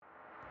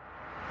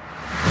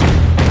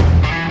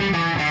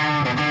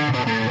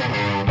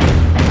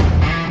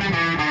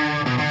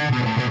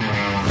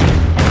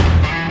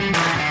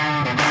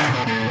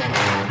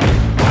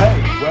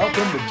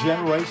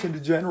generation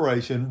to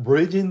generation,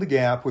 bridging the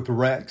gap with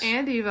Rex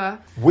and Eva.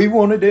 We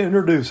wanted to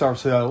introduce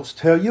ourselves,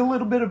 tell you a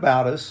little bit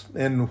about us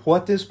and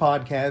what this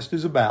podcast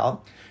is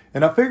about.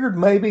 And I figured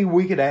maybe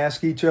we could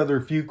ask each other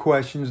a few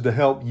questions to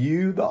help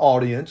you, the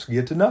audience,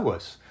 get to know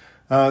us.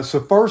 So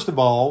first of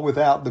all,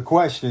 without the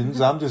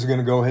questions, I'm just going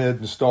to go ahead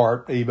and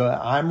start.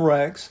 Eva, I'm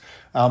Rex.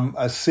 I'm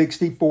a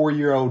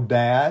 64-year-old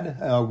dad.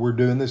 We're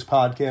doing this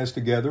podcast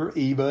together.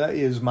 Eva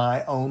is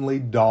my only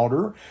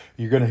daughter.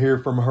 You're going to hear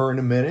from her in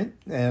a minute.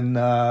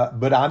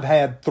 But I've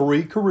had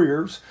 3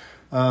 careers,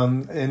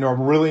 and I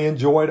really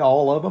enjoyed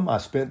all of them. I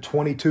spent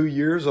 22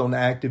 years on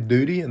active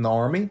duty in the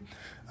Army.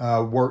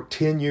 Worked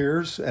 10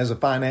 years as a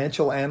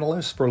financial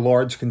analyst for a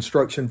large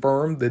construction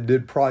firm that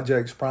did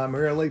projects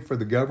primarily for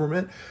the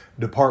government,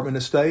 Department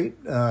of State,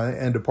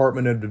 and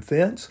Department of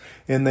Defense.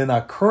 And then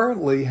I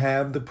currently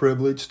have the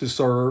privilege to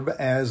serve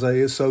as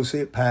an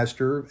associate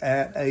pastor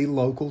at a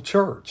local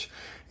church.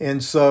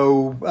 And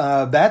so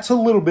that's a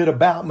little bit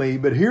about me,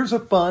 but here's a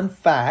fun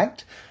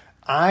fact.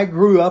 I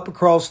grew up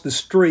across the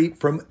street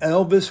from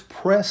Elvis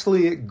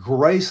Presley at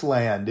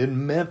Graceland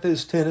in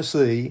Memphis,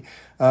 Tennessee.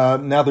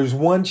 Now, there's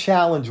one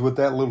challenge with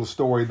that little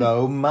story,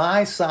 though.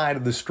 My side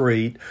of the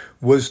street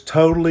was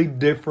totally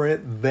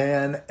different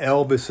than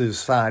Elvis's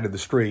side of the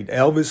street.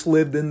 Elvis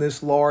lived in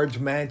this large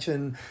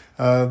mansion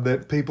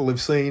that people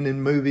have seen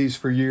in movies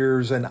for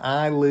years, and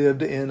I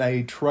lived in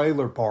a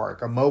trailer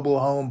park, a mobile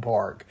home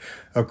park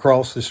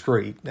across the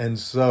street. And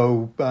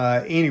so,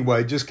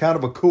 anyway, just kind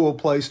of a cool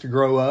place to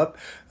grow up.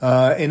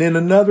 And then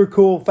another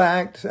cool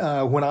fact,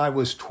 when I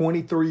was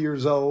 23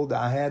 years old,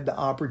 I had the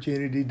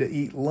opportunity to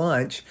eat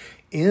lunch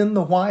in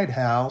the White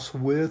House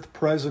with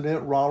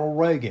President Ronald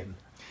Reagan.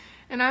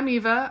 And I'm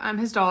Eva. I'm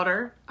his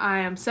daughter. I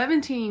am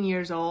 17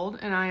 years old,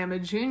 and I am a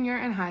junior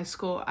in high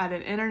school at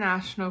an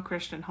international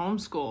Christian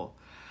homeschool.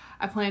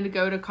 I plan to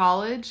go to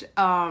college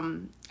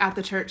at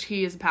the church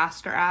he is a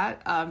pastor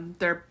at,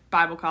 their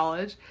Bible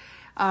college.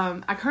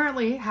 I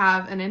currently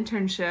have an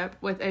internship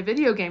with a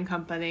video game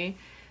company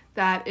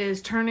that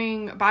is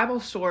turning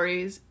Bible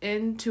stories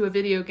into a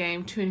video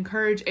game to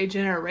encourage a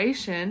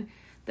generation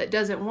that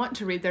doesn't want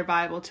to read their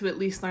Bible to at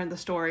least learn the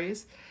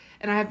stories.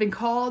 And I have been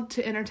called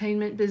to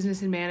entertainment,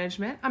 business, and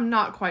management. I'm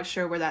not quite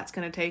sure where that's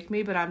going to take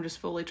me, but I'm just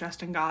fully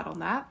trusting God on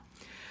that.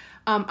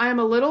 I am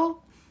a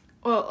little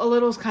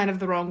is kind of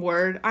the wrong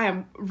word. I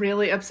am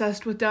really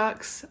obsessed with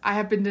ducks. I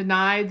have been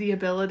denied the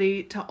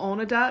ability to own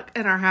a duck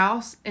in our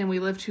house, and we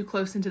live too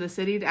close into the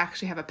city to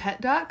actually have a pet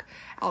duck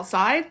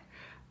outside.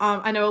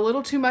 I know a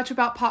little too much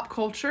about pop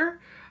culture.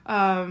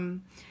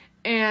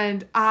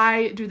 And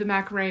I do the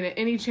Macarena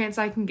any chance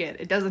I can get.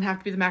 It doesn't have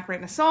to be the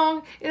Macarena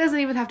song. It doesn't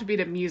even have to be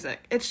the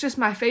music. It's just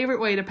my favorite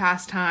way to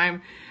pass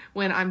time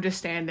when I'm just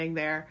standing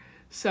there.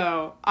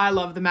 So I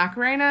love the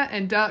Macarena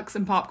and ducks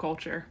and pop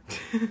culture.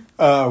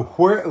 Let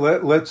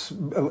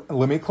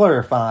me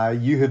clarify.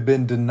 You have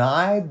been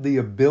denied the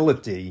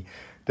ability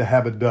to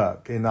have a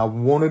duck, and I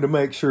wanted to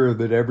make sure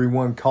that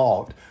everyone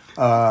caught.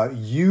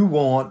 You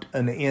want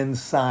an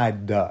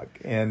inside duck,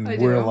 and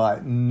we're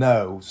like,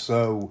 no.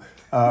 So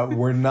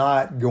we're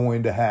not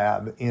going to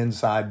have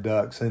inside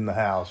ducks in the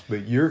house.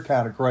 But you're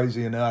kind of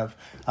crazy enough.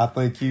 I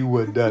think you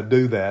would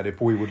do that if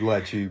we would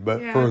let you.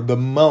 But for the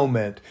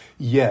moment,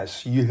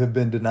 yes, you have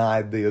been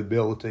denied the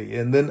ability.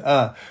 And then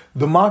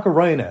the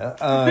Macarena,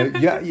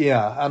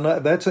 I know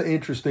that's an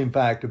interesting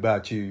fact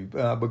about you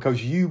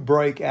because you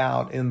break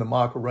out in the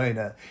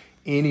Macarena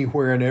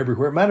anywhere and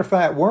everywhere. Matter of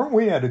fact, weren't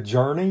we at a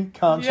Journey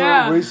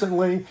concert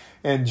recently?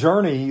 And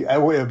Journey, a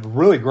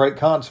really great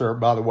concert,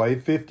 by the way,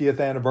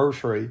 50th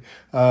anniversary.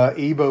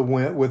 Eva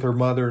went with her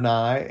mother and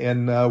I,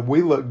 and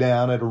we looked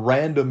down at a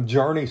random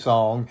Journey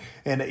song,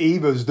 and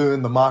Eva's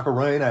doing the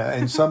Macarena,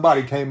 and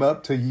somebody came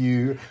up to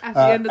you at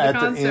the end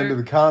of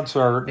the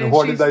concert. And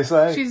what did they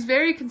say? She's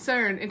very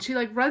concerned, and she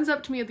runs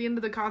up to me at the end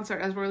of the concert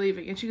as we're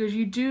leaving, and she goes,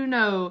 "You do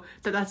know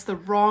that that's the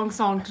wrong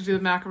song to do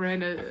the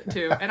Macarena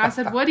to." And I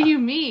said, "What do you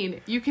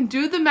mean? You can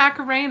do the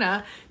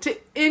Macarena to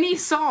any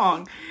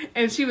song."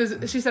 And she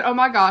said, "Oh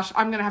my gosh,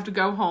 I'm going to have to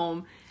go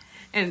home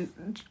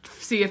and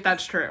see if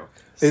that's true."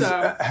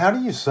 How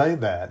do you say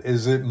that?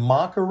 Is it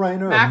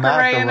Macarena or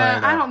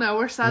Macarena? I don't know.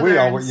 We're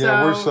Southern.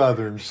 We're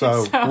Southern,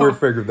 so we'll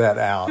figure that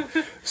out.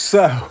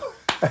 So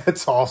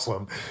that's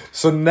awesome.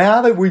 So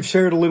now that we've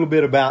shared a little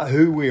bit about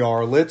who we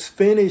are, let's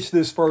finish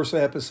this first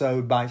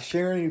episode by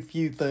sharing a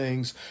few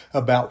things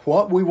about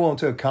what we want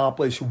to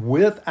accomplish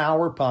with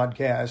our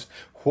podcast,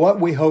 what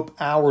we hope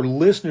our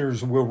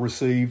listeners will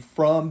receive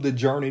from the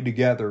journey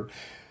together.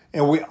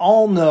 And we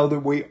all know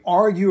that we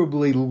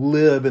arguably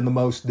live in the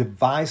most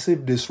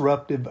divisive,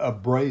 disruptive,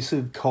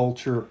 abrasive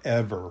culture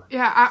ever.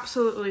 Yeah,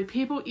 absolutely.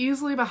 People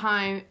easily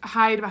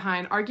hide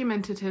behind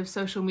argumentative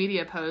social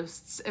media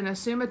posts and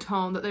assume a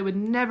tone that they would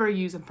never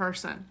use in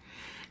person.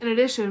 In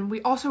addition,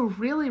 we also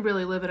really,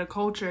 really live in a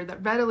culture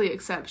that readily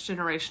accepts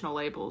generational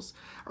labels,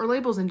 or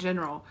labels in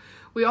general.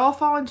 We all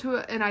fall into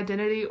an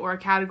identity or a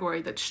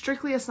category that's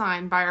strictly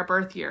assigned by our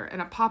birth year,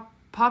 and a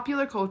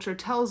popular culture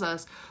tells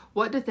us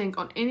what to think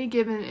on any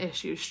given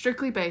issue,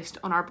 strictly based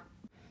on our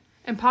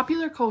And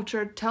popular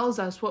culture tells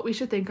us what we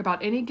should think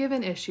about any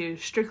given issue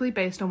strictly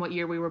based on what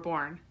year we were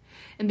born.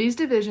 And these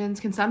divisions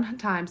can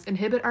sometimes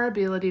inhibit our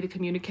ability to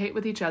communicate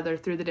with each other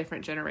through the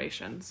different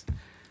generations.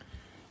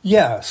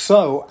 Yeah,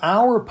 so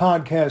our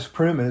podcast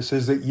premise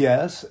is that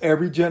yes,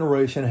 every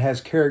generation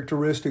has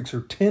characteristics or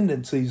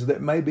tendencies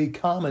that may be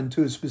common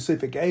to a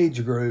specific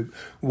age group.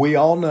 We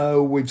all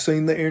know, we've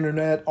seen the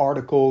internet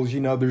articles,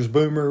 there's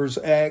boomers,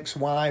 X,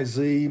 Y,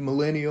 Z,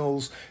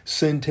 millennials,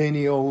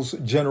 centennials,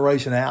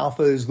 Generation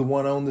Alpha is the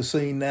one on the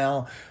scene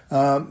now.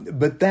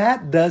 But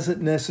that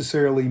doesn't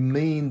necessarily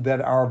mean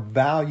that our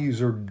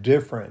values are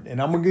different.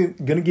 And I'm going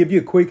to give you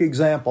a quick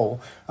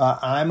example.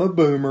 I'm a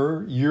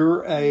boomer.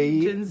 You're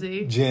a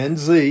Gen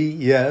Z,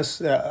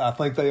 yes. I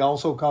think they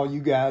also call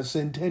you guys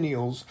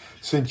centennials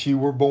since you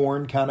were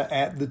born kind of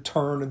at the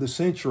turn of the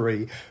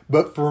century.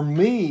 But for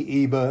me,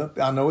 Eva,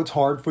 I know it's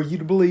hard for you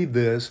to believe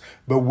this,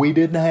 but we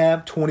didn't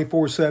have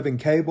 24/7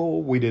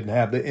 cable. We didn't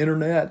have the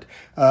internet.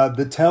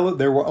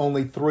 There were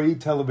only 3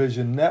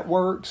 television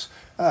networks.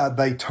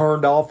 They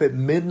turned off at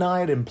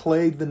midnight and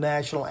played the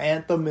national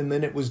anthem, and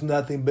then it was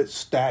nothing but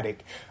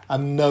static. I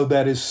know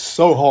that is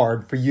so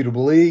hard for you to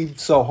believe,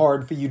 so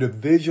hard for you to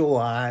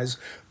visualize,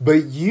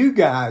 but you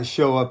guys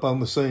show up on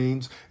the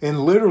scenes, and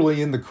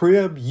literally in the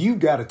crib, you've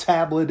got a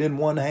tablet in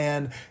one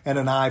hand and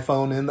an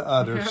iPhone in the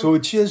other. Yeah. So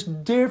it's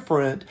just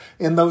different,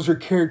 and those are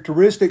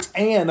characteristics.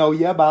 And, oh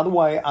yeah, by the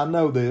way, I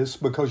know this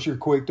because you're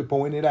quick to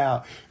point it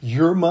out.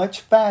 You're much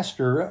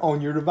faster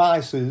on your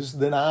devices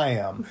than I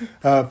am.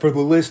 For the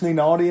listening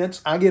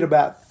audience, I get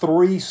about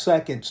 3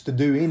 seconds to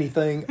do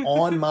anything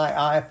on my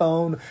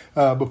iPhone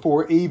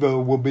before Eva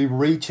will be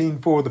reaching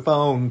for the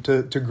phone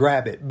to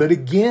grab it. But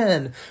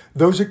again,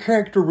 those are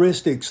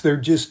characteristics. They're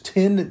just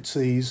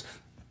tendencies,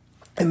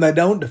 and they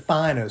don't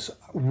define us.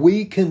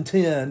 We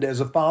contend as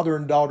a father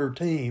and daughter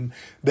team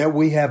that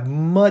we have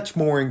much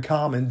more in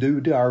common due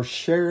to our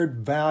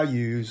shared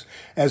values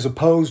as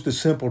opposed to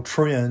simple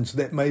trends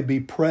that may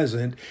be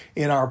present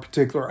in our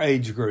particular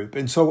age group.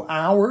 And so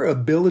our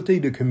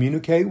ability to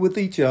communicate with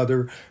each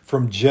other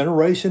from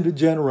generation to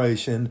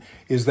generation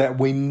is that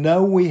we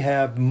know we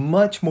have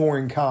much more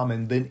in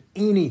common than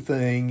any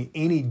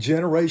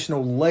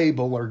generational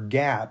label or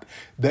gap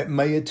that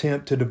may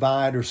attempt to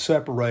divide or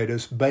separate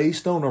us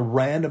based on a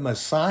random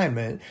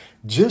assignment,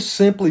 just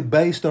simply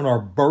based on our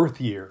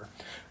birth year.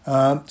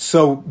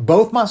 So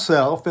both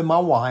myself and my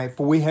wife,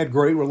 we had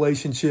great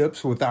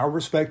relationships with our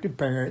respective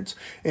parents.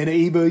 And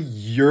Eva,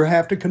 you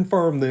have to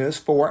confirm this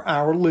for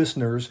our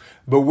listeners,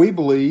 but we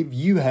believe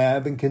you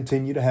have and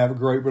continue to have a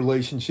great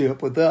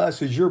relationship with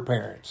us as your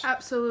parents.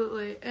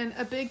 Absolutely. And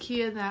a big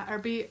key in that, or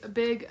a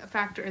big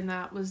factor in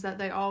that, was that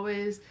they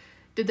always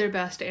did their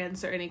best to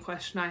answer any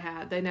question I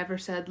had. They never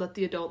said, let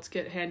the adults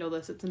handle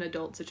this. It's an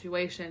adult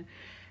situation.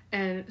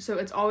 And so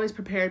it's always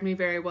prepared me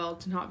very well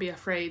to not be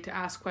afraid to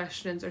ask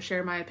questions or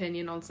share my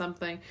opinion on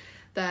something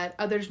that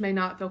others may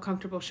not feel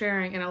comfortable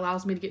sharing, and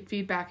allows me to get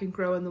feedback and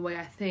grow in the way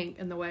I think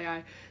and the way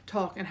I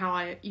talk and how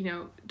I,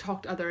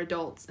 talk to other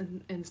adults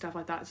and stuff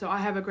like that. So I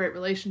have a great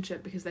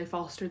relationship because they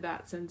fostered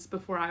that since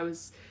before I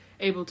was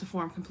able to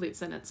form complete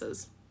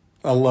sentences.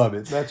 I love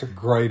it. That's a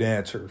great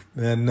answer.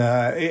 And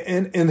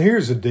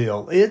here's the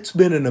deal. It's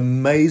been an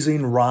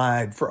amazing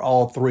ride for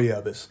all 3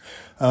 of us.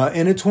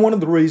 And it's one of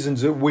the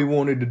reasons that we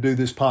wanted to do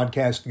this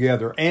podcast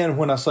together. And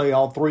when I say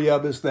all 3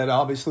 of us, that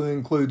obviously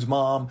includes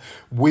Mom.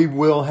 We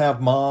will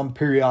have Mom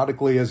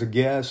periodically as a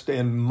guest.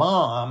 And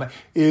Mom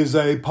is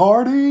a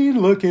party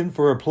looking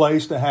for a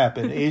place to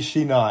happen, is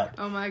she not?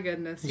 Oh my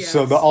goodness, yes.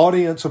 So the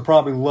audience will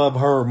probably love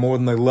her more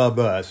than they love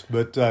us.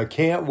 But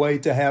can't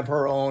wait to have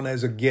her on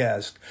as a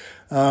guest.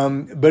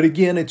 But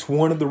again, it's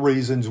one of the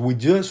reasons we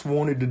just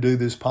wanted to do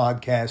this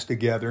podcast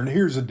together. And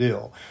here's the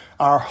deal.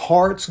 Our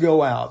hearts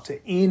go out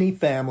to any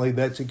family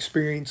that's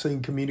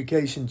experiencing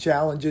communication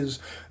challenges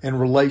and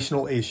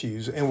relational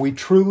issues. And we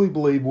truly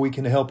believe we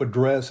can help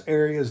address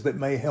areas that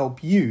may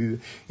help you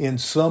in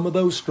some of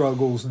those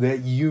struggles that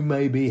you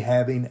may be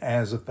having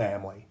as a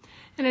family.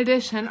 In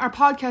addition, our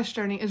podcast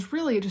journey is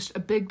really just a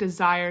big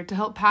desire to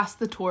help pass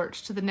the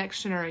torch to the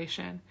next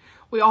generation.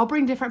 We all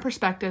bring different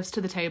perspectives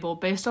to the table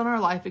based on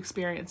our life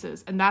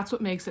experiences, and that's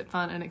what makes it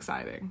fun and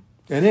exciting.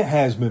 And it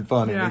has been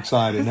fun and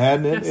exciting,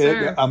 hasn't it?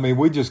 Yes, sir.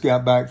 We just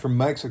got back from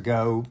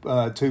Mexico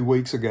 2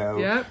 weeks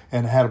ago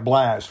and had a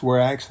blast. We're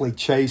actually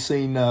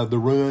chasing the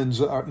ruins,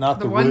 not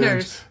the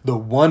ruins, the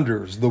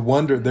wonders.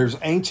 There's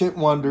ancient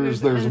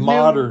wonders, there's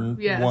modern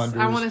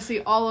wonders. I want to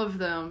see all of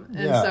them.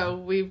 And so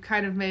we've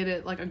kind of made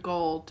it like a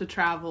goal to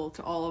travel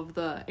to all of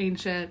the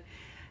ancient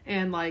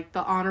and like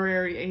the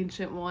honorary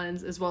ancient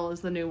ones, as well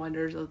as the new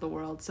wonders of the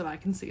world, so I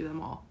can see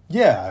them all.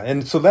 Yeah,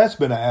 and so that's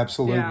been an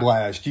absolute Yeah.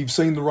 blast. You've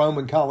seen the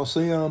Roman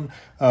Colosseum.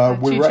 We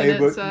were Chichen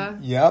able, Itza.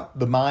 yep,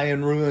 the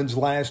Mayan ruins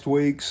last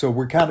week. So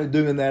we're kind of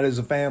doing that as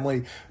a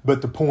family.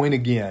 But the point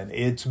again,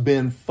 it's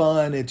been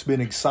fun, it's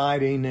been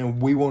exciting,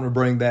 and we want to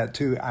bring that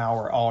to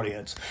our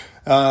audience.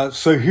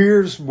 So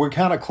we're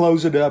kind of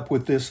close it up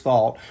with this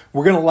thought.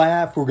 We're going to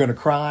laugh, we're going to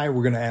cry,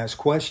 we're going to ask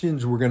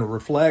questions, we're going to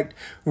reflect.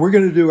 We're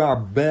going to do our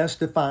best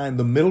to find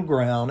the middle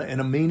ground and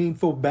a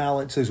meaningful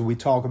balance as we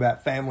talk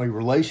about family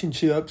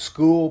relationships,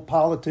 school,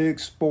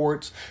 politics,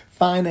 sports,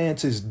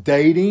 finances,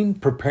 dating,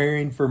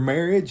 preparing for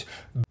marriage.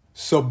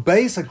 So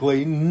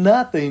basically,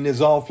 nothing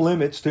is off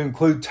limits to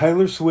include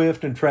Taylor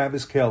Swift and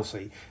Travis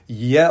Kelce.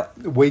 Yep,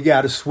 we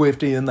got a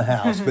Swiftie in the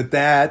house, but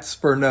that's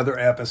for another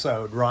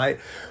episode, right?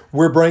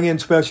 We're bringing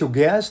special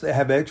guests that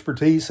have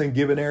expertise in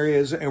given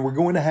areas, and we're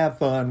going to have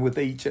fun with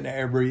each and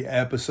every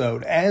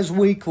episode. As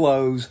we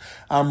close,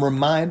 I'm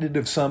reminded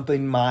of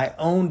something my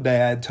own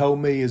dad told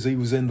me as he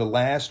was in the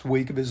last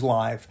week of his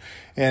life.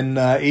 And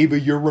Eva,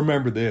 you'll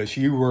remember this.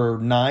 You were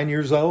 9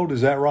 years old,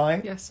 is that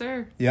right? Yes,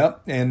 sir.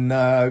 Yep, and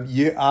I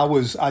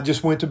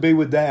just went to be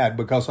with Dad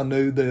because I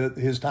knew that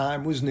his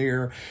time was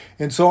near.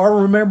 And so I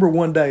remember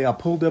one day I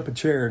pulled up a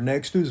chair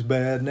next to his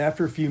bed, and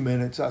after a few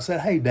minutes I said,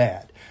 "Hey,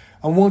 Dad,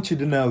 I want you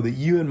to know that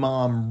you and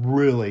Mom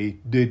really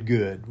did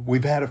good.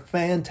 We've had a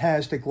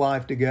fantastic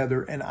life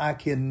together, and I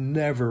can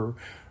never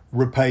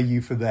repay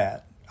you for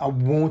that. I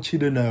want you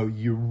to know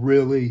you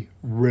really,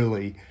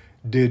 really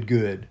did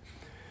good."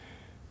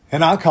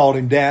 And I called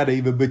him Dad,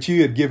 Eva, but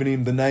you had given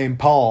him the name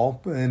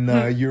Paul.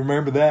 And you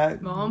remember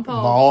that? Ma and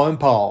Paul. Ma and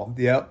Paul.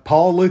 Yep.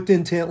 Paul looked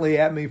intently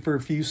at me for a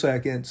few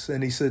seconds,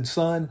 and he said,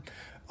 "Son,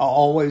 I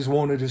always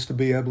wanted us to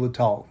be able to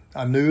talk.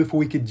 I knew if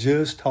we could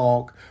just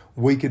talk,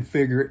 we could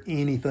figure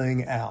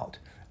anything out.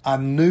 I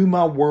knew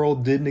my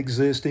world didn't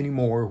exist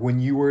anymore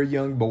when you were a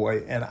young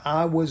boy, and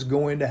I was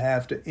going to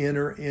have to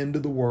enter into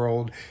the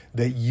world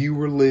that you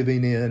were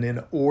living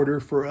in order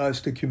for us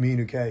to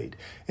communicate."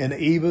 And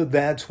Eva,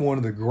 that's one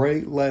of the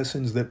great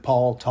lessons that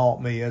Paul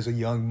taught me as a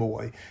young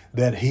boy,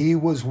 that he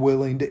was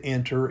willing to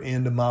enter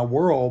into my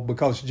world,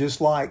 because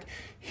just like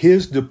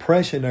his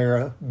Depression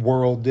era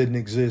world didn't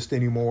exist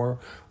anymore,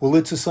 well,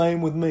 it's the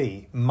same with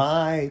me.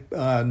 My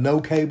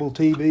no cable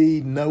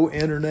TV, no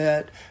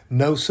internet,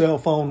 no cell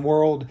phone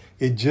world,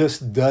 it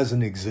just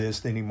doesn't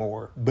exist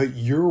anymore. But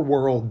your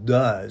world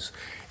does.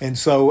 And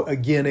so,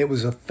 again, it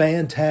was a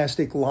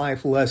fantastic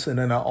life lesson,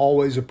 and I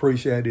always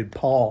appreciated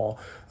Paul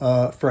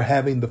for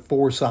having the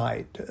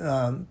foresight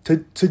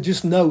to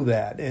just know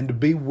that and to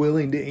be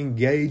willing to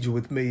engage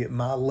with me at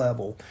my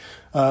level.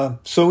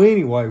 So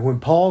anyway, when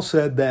Paul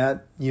said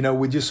that,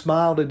 we just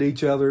smiled at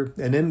each other,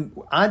 and then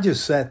I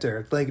just sat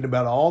there thinking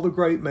about all the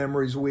great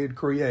memories we had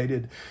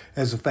created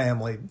as a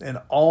family and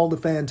all the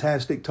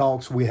fantastic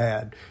talks we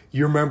had.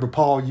 You remember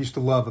Paul used to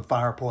love a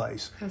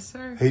fireplace. Yes,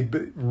 sir. He'd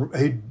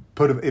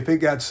put if it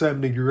got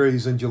 70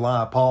 degrees in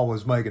July, Paul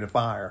was making a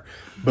fire.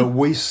 But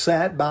we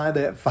sat by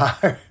that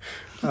fire.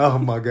 Oh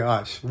my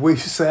gosh. We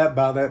sat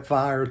by that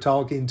fire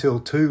talking till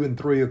 2 and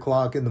 3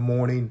 o'clock in the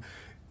morning,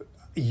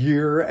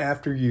 year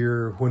after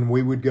year, when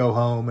we would go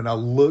home. And I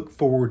look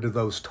forward to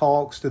those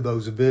talks, to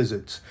those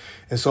visits.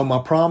 And so my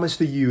promise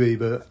to you,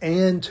 Eva,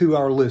 and to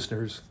our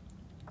listeners,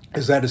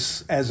 is that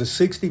as a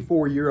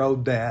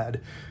 64-year-old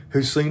dad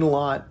who's seen a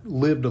lot,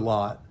 lived a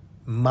lot,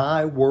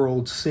 my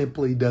world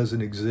simply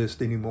doesn't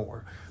exist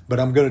anymore. But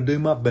I'm going to do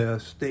my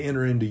best to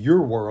enter into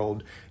your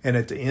world. And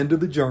at the end of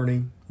the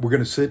journey, we're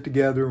going to sit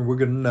together and we're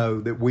going to know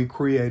that we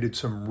created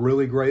some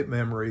really great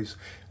memories.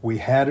 We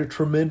had a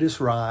tremendous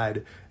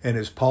ride. And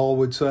as Paul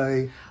would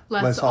say,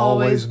 let's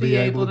always be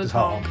able to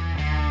talk.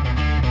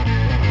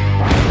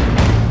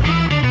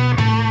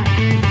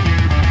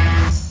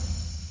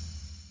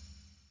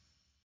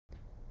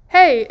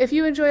 Hey, if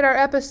you enjoyed our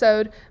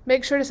episode,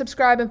 make sure to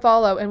subscribe and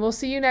follow, and we'll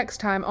see you next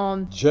time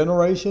on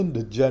Generation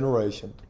to Generation.